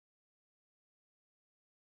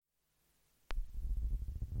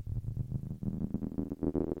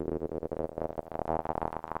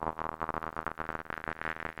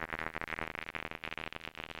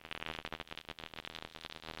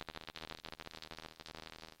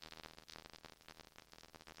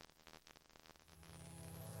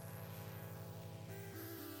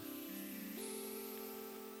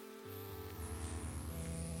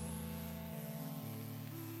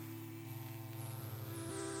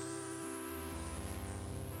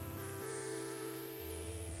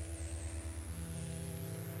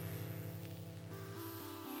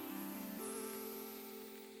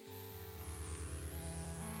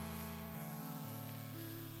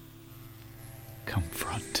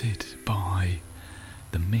confronted by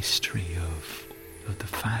the mystery of the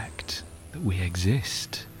fact that we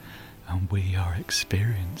exist and we are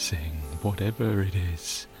experiencing whatever it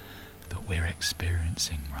is that we're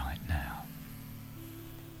experiencing right now.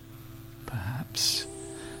 Perhaps,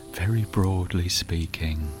 very broadly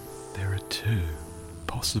speaking, there are two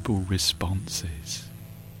possible responses.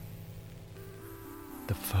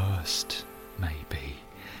 The first, maybe,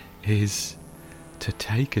 is to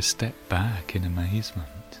take a step back in amazement,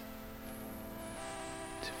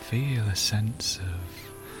 to feel a sense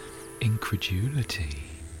of incredulity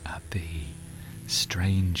at the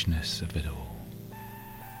strangeness of it all.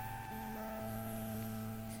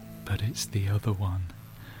 But it's the other one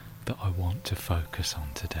that I want to focus on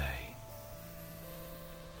today.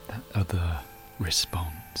 That other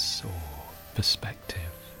response or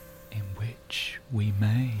perspective in which we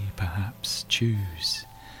may perhaps choose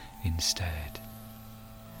instead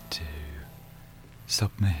to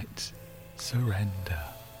submit, surrender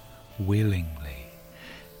willingly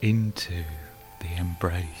into the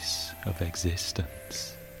embrace of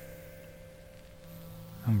existence.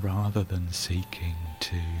 And rather than seeking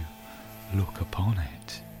to look upon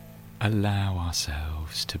it, allow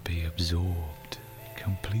ourselves to be absorbed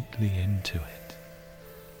completely into it,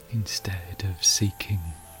 instead of seeking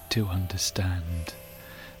to understand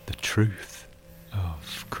the truth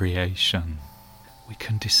of creation, we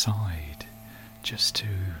can decide just to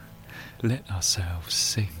let ourselves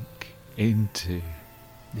sink into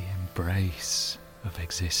the embrace of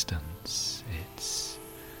existence, its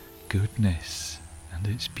goodness and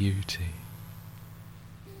its beauty.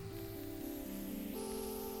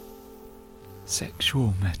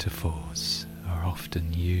 Sexual metaphors are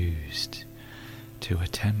often used to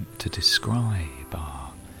attempt to describe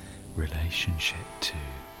our relationship to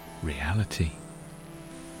reality.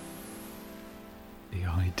 The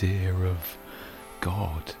idea of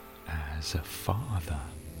God as a father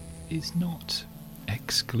is not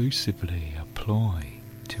exclusively a ploy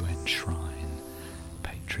to enshrine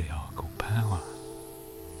patriarchal power.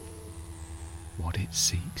 What it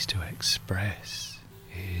seeks to express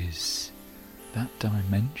is that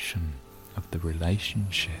dimension of the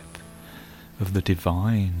relationship of the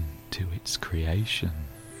divine to its creation,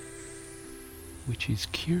 which is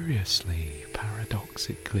curiously,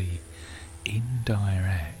 paradoxically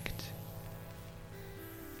indirect.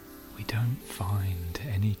 We don't find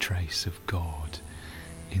any trace of God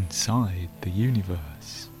inside the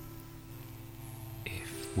universe.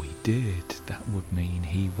 If we did, that would mean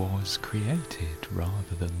he was created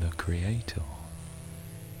rather than the creator.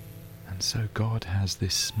 And so God has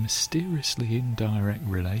this mysteriously indirect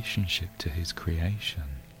relationship to his creation.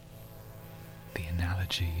 The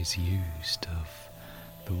analogy is used of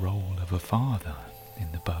the role of a father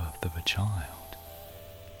in the birth of a child,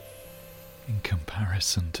 in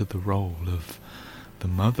comparison to the role of the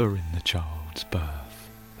mother in the child's birth.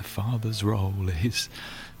 The father's role is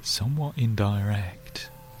somewhat indirect,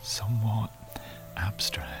 somewhat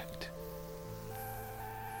abstract.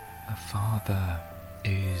 A father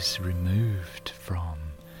is removed from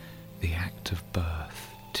the act of birth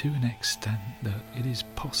to an extent that it is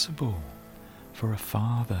possible for a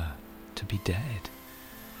father to be dead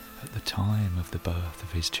at the time of the birth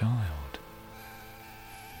of his child.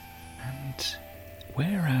 And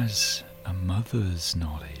whereas a mother's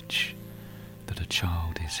knowledge that a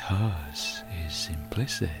child is hers is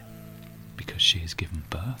implicit because she has given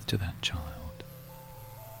birth to that child,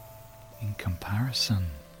 in comparison,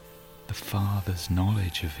 the father's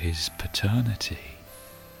knowledge of his paternity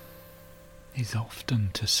is often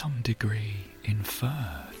to some degree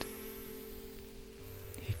inferred.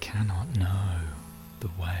 He cannot know the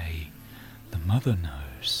way the mother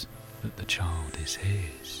knows that the child is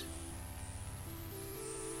his.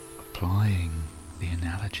 Applying the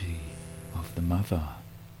analogy of the mother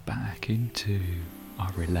back into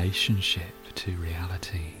our relationship to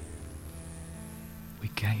reality, we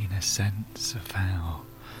gain a sense of how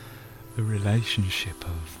the relationship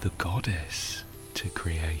of the goddess to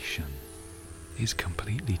creation is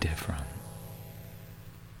completely different.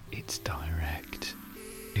 It's direct,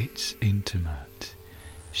 it's intimate.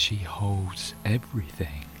 She holds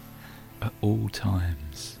everything at all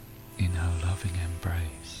times in her loving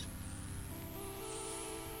embrace.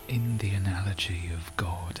 In the analogy of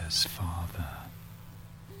God as Father,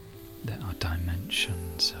 there are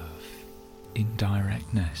dimensions of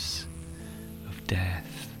indirectness, of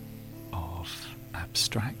death, of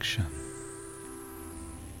abstraction.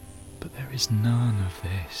 But there is none of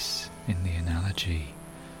this in the analogy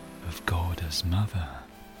of God as Mother.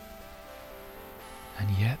 And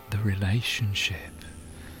yet the relationship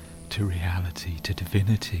to reality, to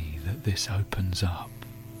divinity that this opens up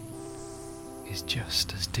is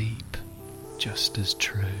just as deep, just as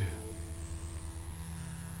true.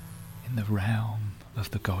 In the realm of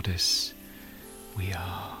the goddess, we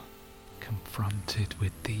are confronted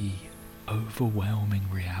with the overwhelming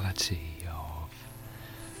reality of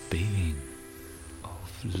being,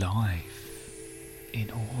 of life in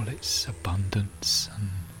all its abundance and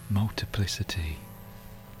multiplicity,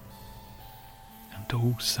 and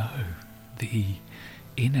also the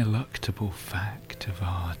ineluctable fact of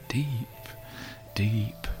our deep,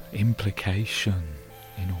 deep implication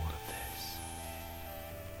in all of this.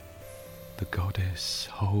 The goddess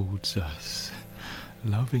holds us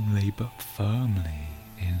lovingly but firmly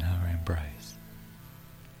in her embrace,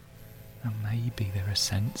 and maybe there are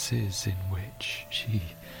senses in which she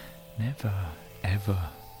never ever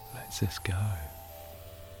lets us go.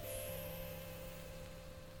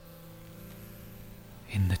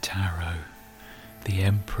 In the tarot, the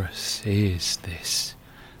Empress is this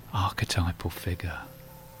archetypal figure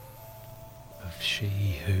of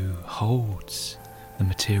she who holds the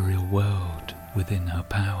material world within her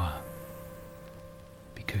power,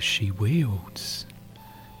 because she wields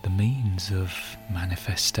the means of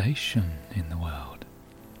manifestation in the world.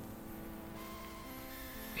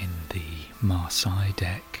 In the Marseille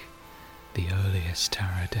deck, the earliest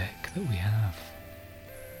tarot deck that we have,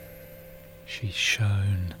 she's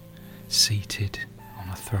shown seated on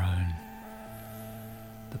a throne,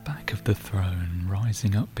 the back of the throne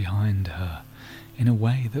rising up behind her in a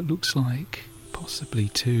way that looks like possibly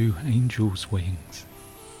two angels' wings.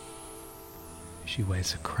 She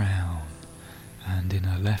wears a crown, and in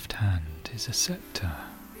her left hand is a sceptre,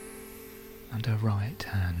 and her right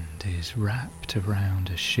hand is wrapped around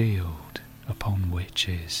a shield upon which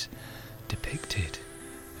is depicted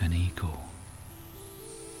an eagle.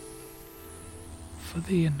 For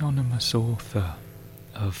the anonymous author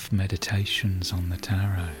of Meditations on the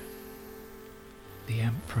Tarot, the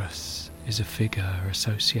Empress is a figure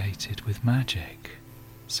associated with magic,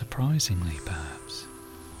 surprisingly perhaps.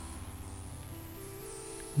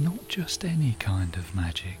 Not just any kind of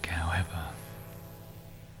magic, however,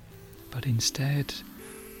 but instead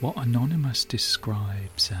what Anonymous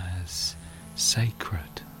describes as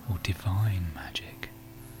sacred or divine magic.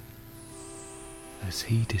 As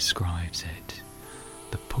he describes it,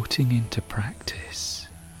 the putting into practice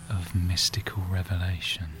of mystical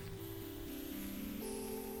revelation.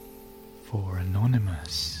 For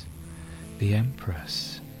Anonymous, the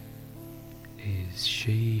Empress is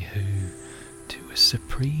she who, to a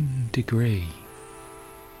supreme degree,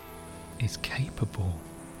 is capable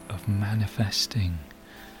of manifesting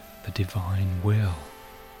the divine will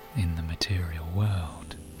in the material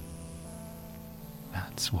world.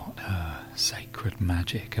 That's what her sacred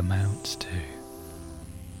magic amounts to.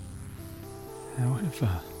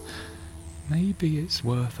 However, maybe it's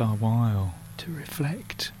worth our while to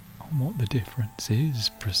reflect on what the difference is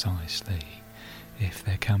precisely, if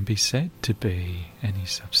there can be said to be any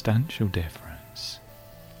substantial difference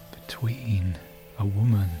between a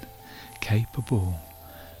woman capable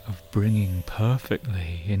of bringing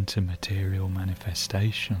perfectly into material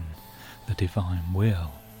manifestation the divine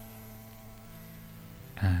will,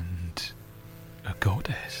 and a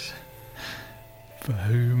goddess for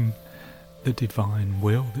whom the divine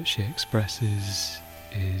will that she expresses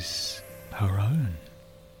is her own.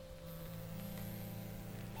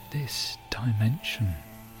 This dimension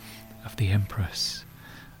of the Empress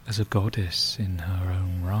as a goddess in her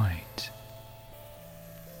own right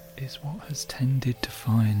is what has tended to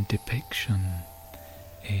find depiction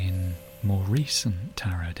in more recent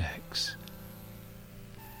tarot decks,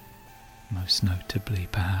 most notably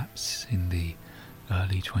perhaps in the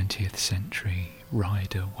early 20th century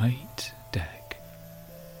Rider-Waite deck,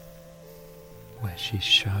 where she's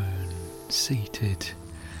shown seated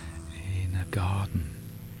in a garden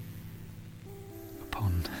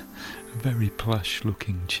upon a very plush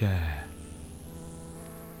looking chair.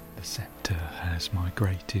 The sceptre has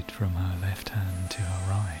migrated from her left hand to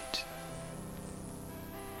her right.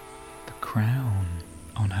 The crown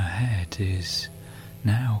on her head is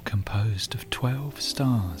now composed of 12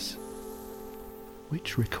 stars,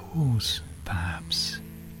 which recalls, perhaps,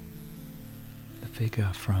 the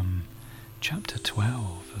figure from chapter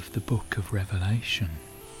 12 of the book of Revelation,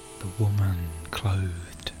 the woman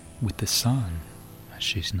clothed with the sun, as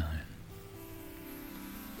she's known.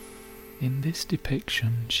 In this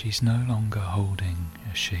depiction, she's no longer holding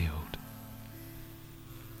a shield,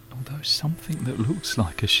 although something that looks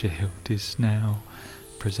like a shield is now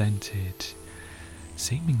presented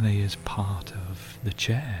seemingly as part of the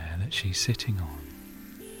chair that she's sitting on.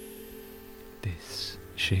 This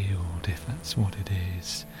shield, if that's what it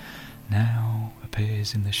is, now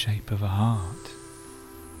appears in the shape of a heart,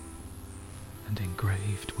 and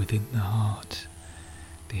engraved within the heart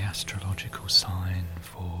the astrological sign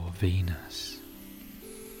for Venus.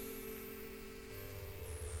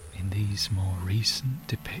 In these more recent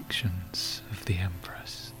depictions of the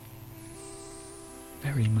Empress,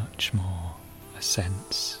 very much more a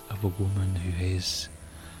sense of a woman who is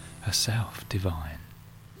herself divine.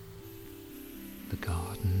 The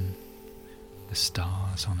garden, the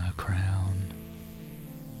stars on her crown,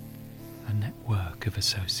 a network of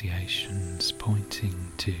associations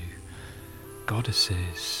pointing to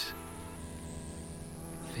goddesses,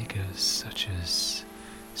 figures such as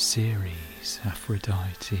Ceres,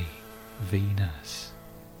 Aphrodite, Venus.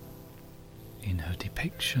 In her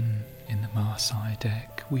depiction in the Marseille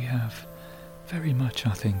deck, we have very much,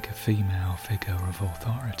 I think, a female figure of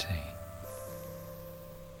authority.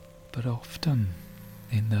 But often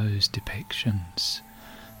in those depictions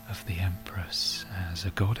of the Empress as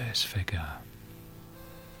a goddess figure,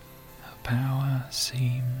 her power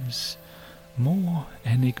seems more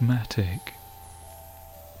enigmatic.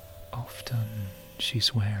 Often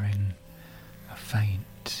she's wearing a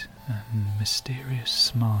faint and mysterious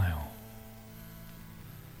smile,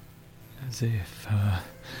 as if her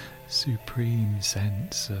supreme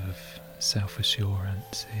sense of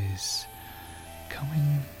self-assurance is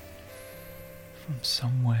coming from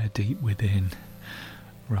somewhere deep within,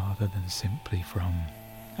 rather than simply from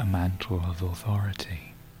a mantle of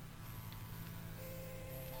authority.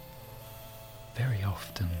 Very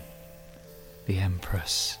often, the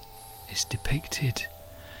Empress is depicted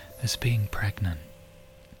as being pregnant,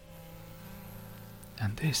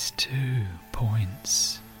 and this too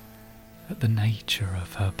points at the nature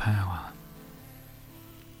of her power,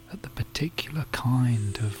 at the particular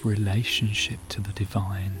kind of relationship to the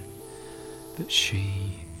divine that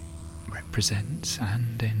she represents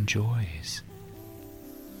and enjoys,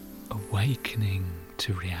 awakening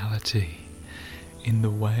to reality in the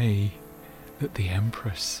way that the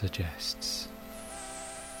Empress suggests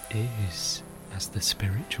is, as the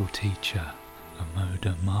spiritual teacher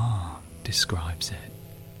Amoda Ma describes it,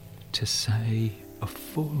 to say a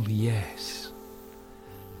full yes,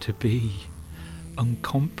 to be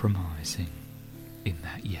uncompromising in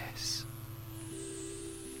that yes.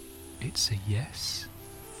 It's a yes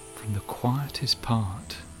from the quietest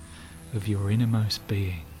part of your innermost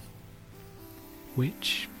being,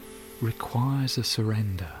 which requires a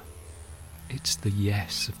surrender. It's the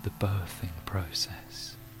yes of the birthing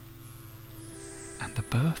process. And the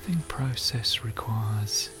birthing process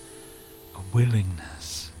requires a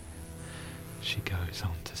willingness, she goes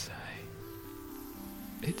on to say.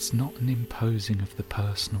 It's not an imposing of the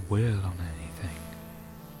personal will on anything.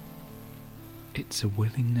 It's a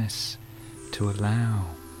willingness to allow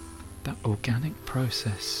that organic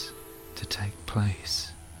process to take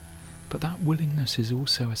place. But that willingness is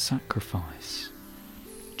also a sacrifice.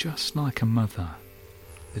 Just like a mother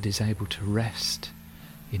that is able to rest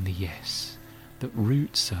in the yes, that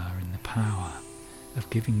roots her in the power of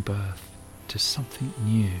giving birth to something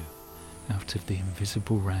new out of the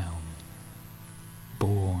invisible realm,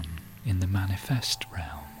 born in the manifest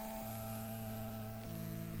realm.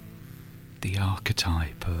 The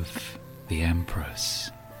archetype of the Empress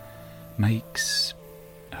makes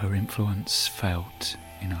her influence felt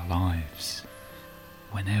in our lives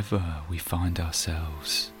whenever we find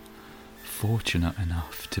ourselves fortunate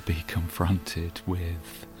enough to be confronted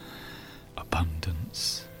with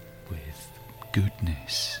abundance, with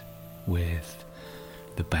goodness, with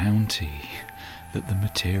the bounty that the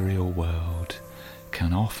material world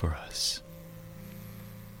can offer us.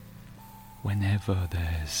 Whenever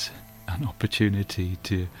there's an opportunity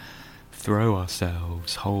to throw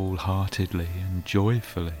ourselves wholeheartedly and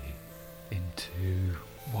joyfully into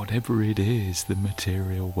whatever it is the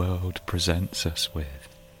material world presents us with,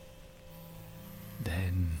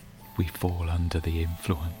 then we fall under the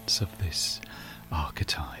influence of this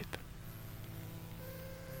archetype.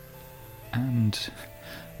 And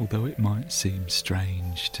although it might seem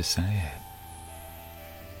strange to say it,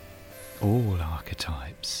 all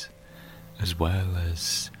archetypes, as well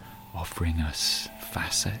as offering us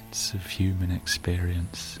facets of human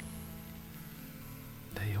experience,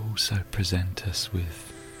 they also present us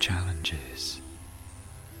with challenges.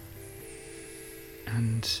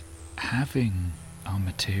 And having our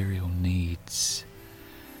material needs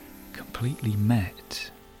completely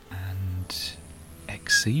met and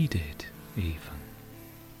exceeded even,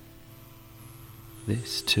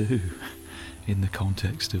 this too, in the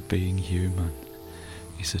context of being human,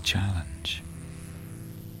 is a challenge.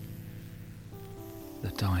 The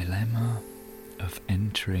dilemma of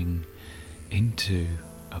entering into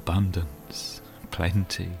abundance,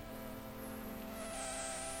 plenty,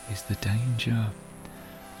 is the danger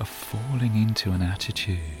of falling into an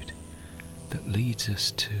attitude that leads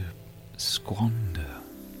us to squander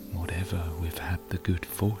whatever we've had the good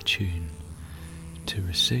fortune to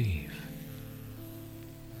receive.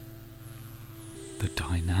 The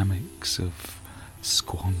dynamics of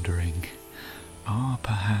squandering are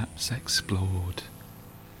perhaps explored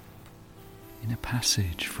in a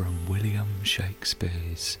passage from William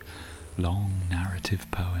Shakespeare's long narrative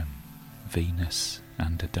poem, Venus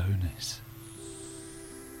and Adonis.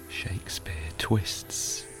 Shakespeare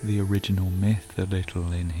twists the original myth a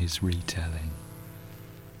little in his retelling,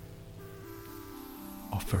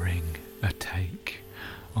 offering a take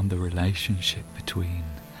on the relationship between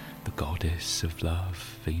the goddess of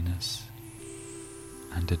love, Venus,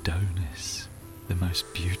 and Adonis, the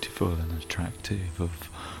most beautiful and attractive of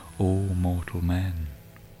all mortal men,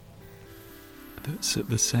 that's at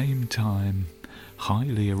the same time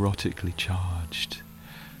highly erotically charged,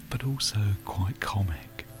 but also quite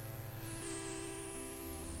comic.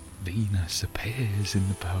 Venus appears in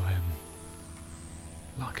the poem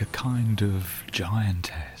like a kind of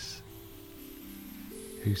giantess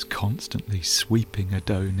who's constantly sweeping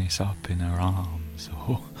Adonis up in her arms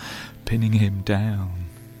or pinning him down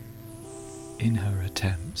in her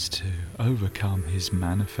attempts to overcome his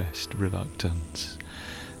manifest reluctance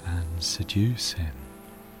and seduce him.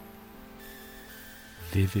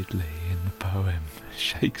 Vividly in the poem,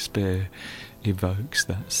 Shakespeare evokes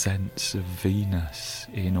that sense of Venus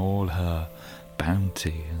in all her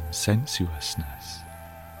bounty and sensuousness.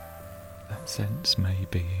 That sense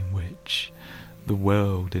maybe in which the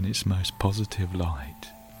world in its most positive light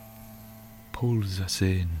pulls us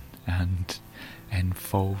in and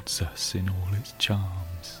enfolds us in all its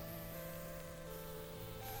charms.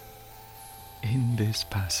 In this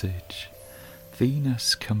passage,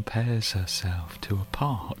 Venus compares herself to a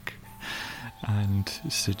park and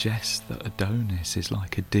suggests that Adonis is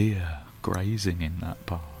like a deer grazing in that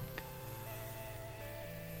park.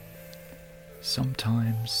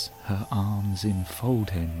 Sometimes her arms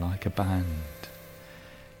enfold him like a band.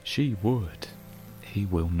 She would, he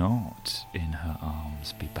will not in her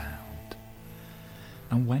arms be bound.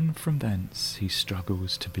 And when from thence he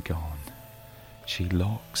struggles to be gone, she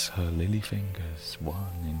locks her lily fingers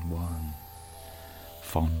one in one.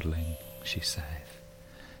 Fondling, she saith,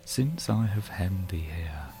 since I have hemmed thee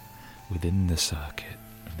here, within the circuit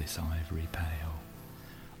of this ivory pale,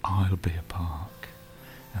 I'll be a park,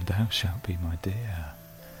 and thou shalt be my deer.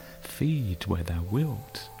 Feed where thou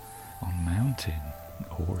wilt, on mountain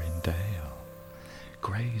or in dale.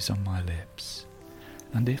 Graze on my lips,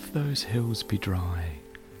 and if those hills be dry,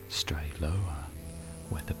 stray lower,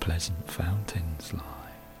 where the pleasant fountains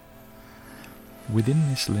lie. Within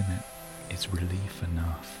this limit is relief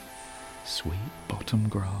enough, sweet bottom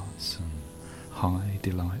grass and high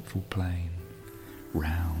delightful plain,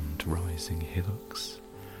 round rising hillocks,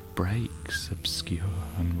 breaks obscure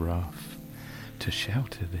and rough, to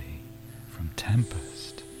shelter thee from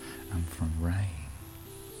tempest and from rain.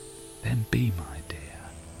 Then be my dear,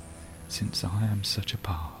 since I am such a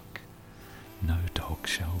park, no dog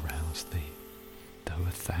shall rouse thee, though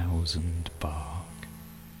 1,000 bark.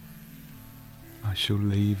 I shall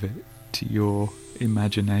leave it to your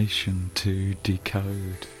imagination to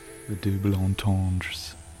decode the double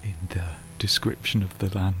entendres in the description of the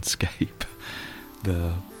landscape,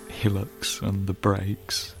 the hillocks and the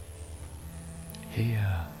breaks.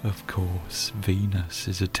 Here, of course, Venus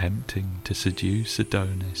is attempting to seduce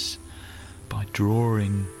Adonis by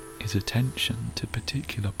drawing his attention to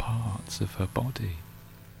particular parts of her body.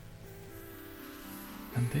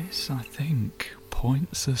 And this, I think,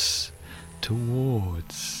 points us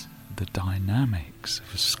towards the dynamics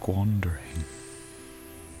of squandering,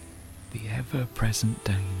 the ever-present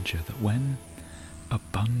danger that when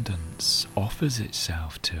abundance offers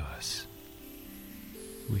itself to us,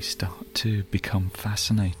 we start to become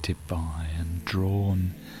fascinated by and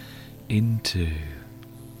drawn into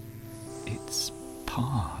its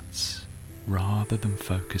parts rather than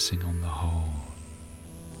focusing on the whole.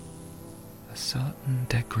 A certain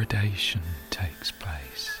degradation takes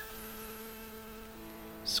place.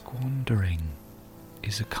 Squandering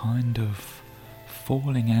is a kind of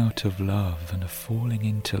falling out of love and a falling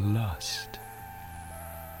into lust.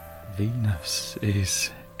 Venus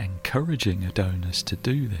is encouraging Adonis to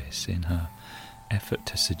do this in her effort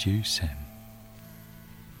to seduce him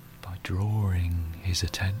by drawing his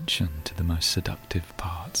attention to the most seductive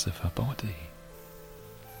parts of her body.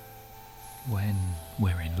 When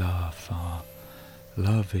we're in love, our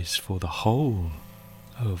love is for the whole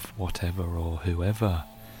of whatever or whoever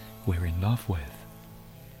we're in love with.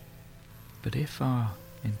 But if our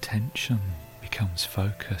intention becomes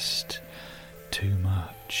focused too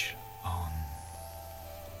much on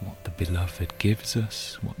what the beloved gives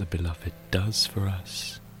us, what the beloved does for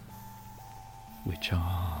us, which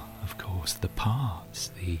are, of course, the parts,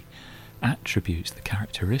 the attributes, the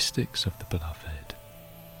characteristics of the beloved,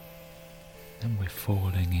 then we're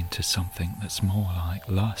falling into something that's more like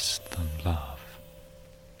lust than love.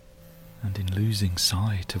 And in losing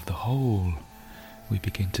sight of the whole, we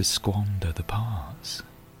begin to squander the parts.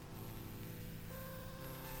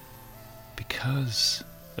 Because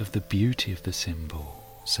of the beauty of the symbol,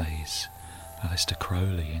 says Aleister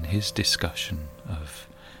Crowley in his discussion of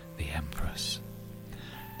the Empress,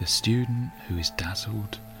 the student who is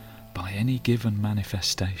dazzled by any given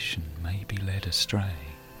manifestation may be led astray.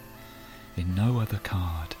 In no other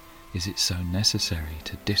card is it so necessary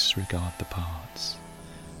to disregard the parts,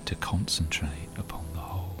 to concentrate upon the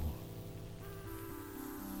whole.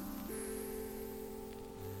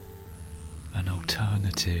 An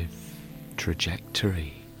alternative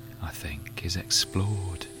trajectory, I think, is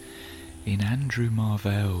explored in Andrew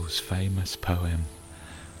Marvell's famous poem,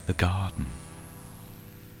 The Garden.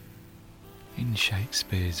 In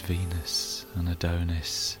Shakespeare's Venus and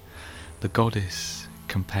Adonis, the goddess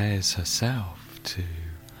compares herself to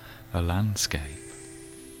a landscape.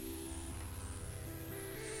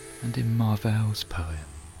 And in Marvell's poem,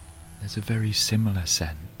 there's a very similar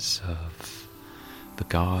sense of the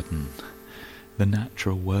garden, the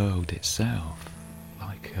natural world itself,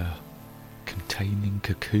 like a containing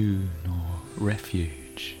cocoon or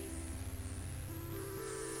refuge.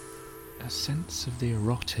 A sense of the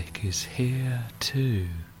erotic is here too,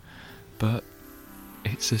 but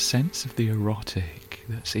it's a sense of the erotic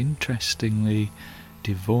that's interestingly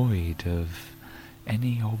devoid of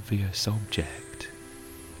any obvious object.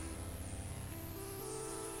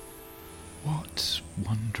 What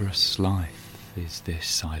wondrous life is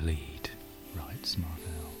this I lead, writes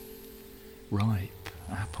Marvell. Ripe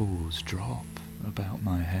apples drop about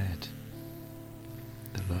my head,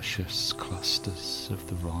 the luscious clusters of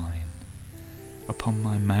the vine upon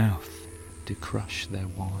my mouth do crush their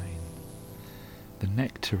wine. The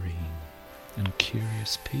nectarine and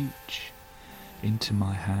curious peach into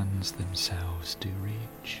my hands themselves do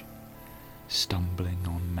reach, stumbling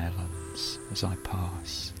on melons as I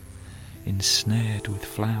pass, ensnared with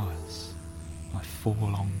flowers, I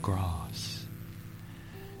fall on grass.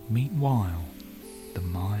 Meanwhile, the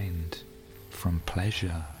mind, from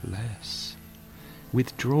pleasure less,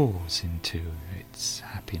 withdraws into its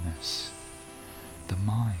happiness. The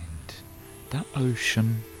mind, that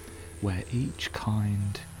ocean where each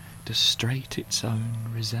kind does straight its own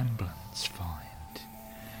resemblance find,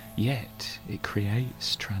 yet it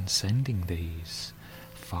creates transcending these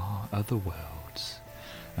far other worlds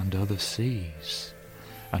and other seas,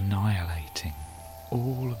 annihilating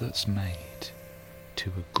all that's made to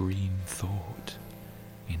a green thought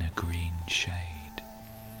in a green shade.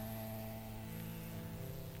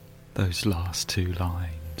 Those last two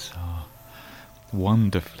lines are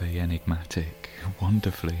wonderfully enigmatic,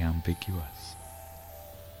 wonderfully ambiguous.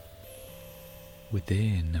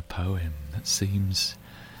 Within a poem that seems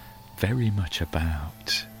very much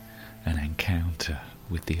about an encounter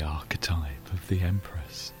with the archetype of the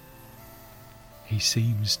Empress, he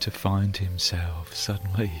seems to find himself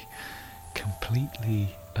suddenly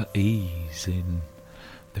completely at ease in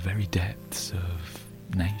the very depths of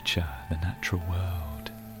nature, the natural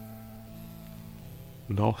world.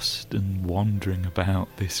 Lost and wandering about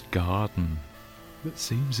this garden that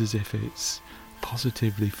seems as if it's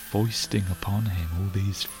positively foisting upon him all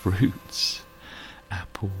these fruits,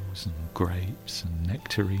 apples and grapes and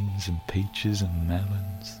nectarines and peaches and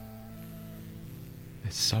melons.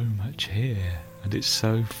 There's so much here, and it's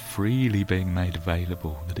so freely being made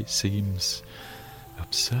available that it seems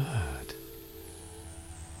absurd.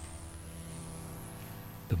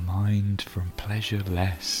 The mind from pleasure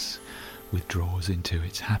less withdraws into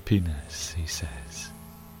its happiness, he says,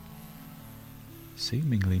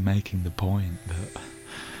 seemingly making the point that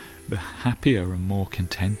the happier and more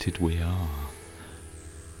contented we are,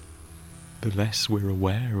 the less we're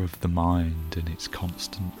aware of the mind and its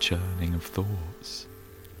constant churning of thoughts.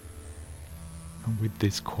 And with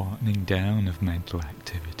this quietening down of mental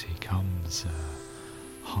activity comes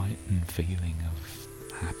a heightened feeling of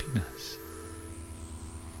happiness.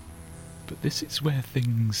 But this is where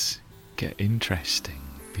things get interesting,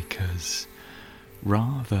 because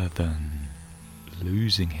rather than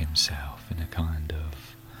losing himself in a kind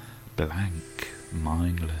of blank,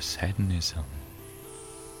 mindless hedonism,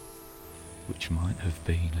 which might have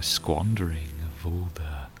been a squandering of all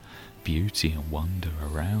the beauty and wonder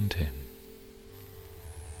around him.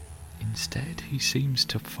 Instead, he seems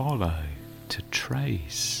to follow, to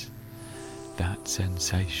trace that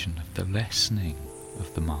sensation of the lessening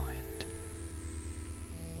of the mind.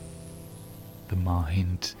 The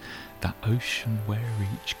mind, that ocean where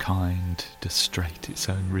each kind does straight its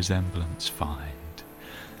own resemblance find,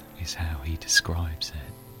 is how he describes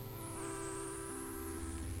it.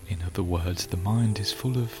 In other words, the mind is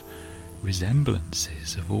full of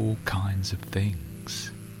resemblances of all kinds of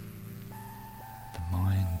things. The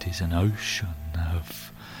mind is an ocean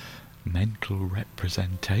of mental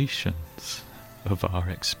representations of our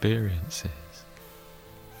experiences.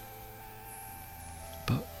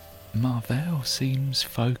 But Marvell seems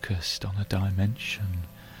focused on a dimension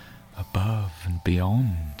above and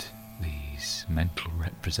beyond these mental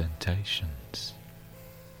representations.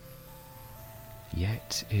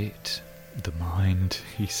 Yet it, the mind,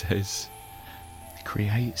 he says,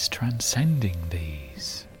 creates transcending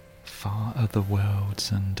these far other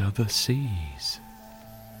worlds and other seas.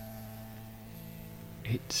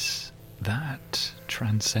 It's that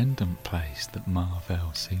transcendent place that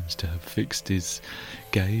Marvell seems to have fixed his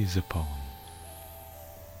gaze upon,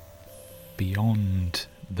 beyond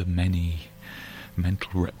the many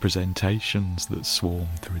mental representations that swarm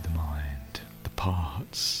through the mind, the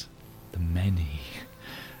parts, the many,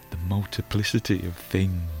 the multiplicity of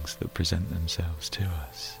things that present themselves to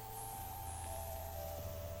us.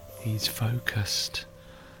 He's focused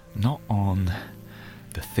not on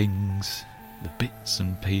the things, the bits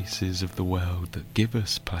and pieces of the world that give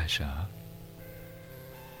us pleasure,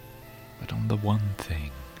 but on the one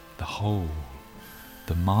thing, the whole,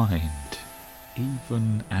 the mind,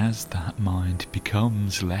 even as that mind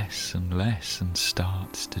becomes less and less and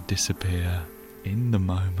starts to disappear in the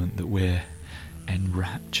moment that we're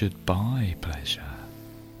enraptured by pleasure.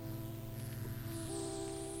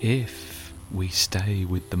 If we stay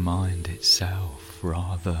with the mind itself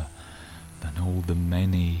rather than all the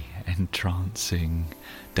many entrancing,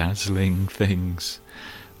 dazzling things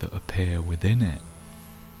that appear within it,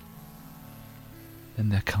 then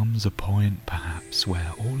there comes a point perhaps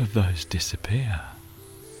where all of those disappear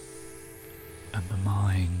and the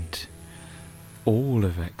mind, all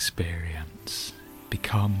of experience,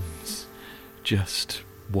 becomes just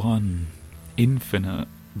one infinite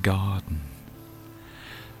garden,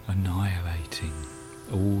 annihilating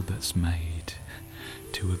all that's made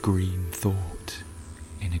to a green thought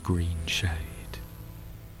in a green shade.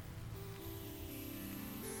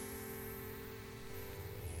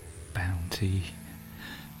 Bounty,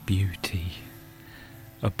 beauty,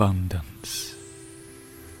 abundance,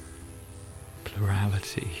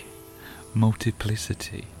 plurality,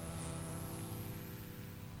 multiplicity.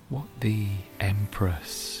 What the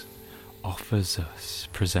Empress offers us,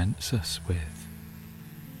 presents us with,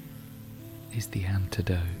 is the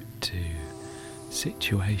antidote to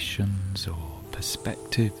situations or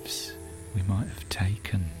perspectives we might have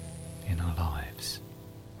taken in our lives,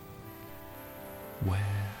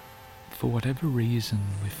 where, for whatever reason,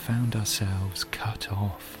 we've found ourselves cut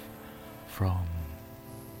off from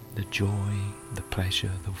the joy, the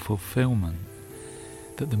pleasure, the fulfillment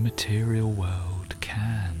that the material world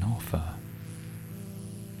can offer.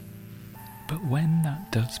 But when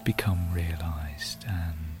that does become realised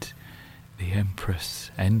and the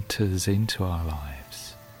Empress enters into our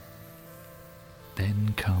lives,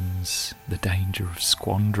 then comes the danger of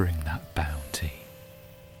squandering that bounty,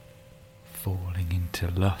 falling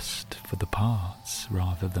into lust for the parts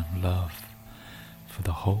rather than love for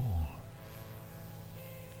the whole.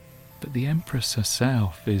 But the Empress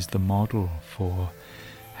herself is the model for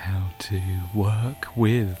how to work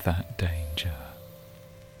with that danger.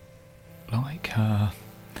 Like her,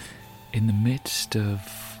 in the midst of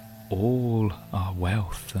all our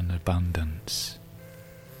wealth and abundance,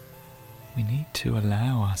 we need to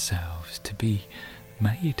allow ourselves to be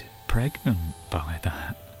made pregnant by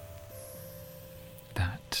that.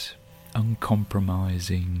 That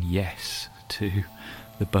uncompromising yes to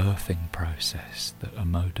the birthing process that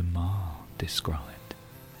Amoda Ma described.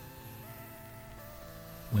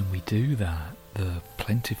 When we do that, the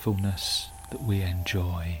plentifulness that we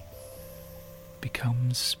enjoy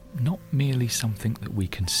becomes not merely something that we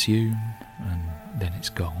consume and then it's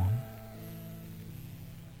gone,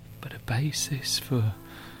 but a basis for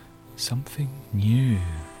something new,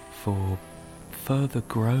 for further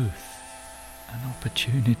growth, an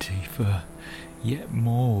opportunity for yet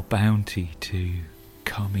more bounty to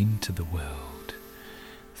come into the world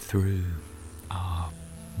through our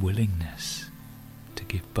willingness to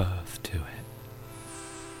give birth to it.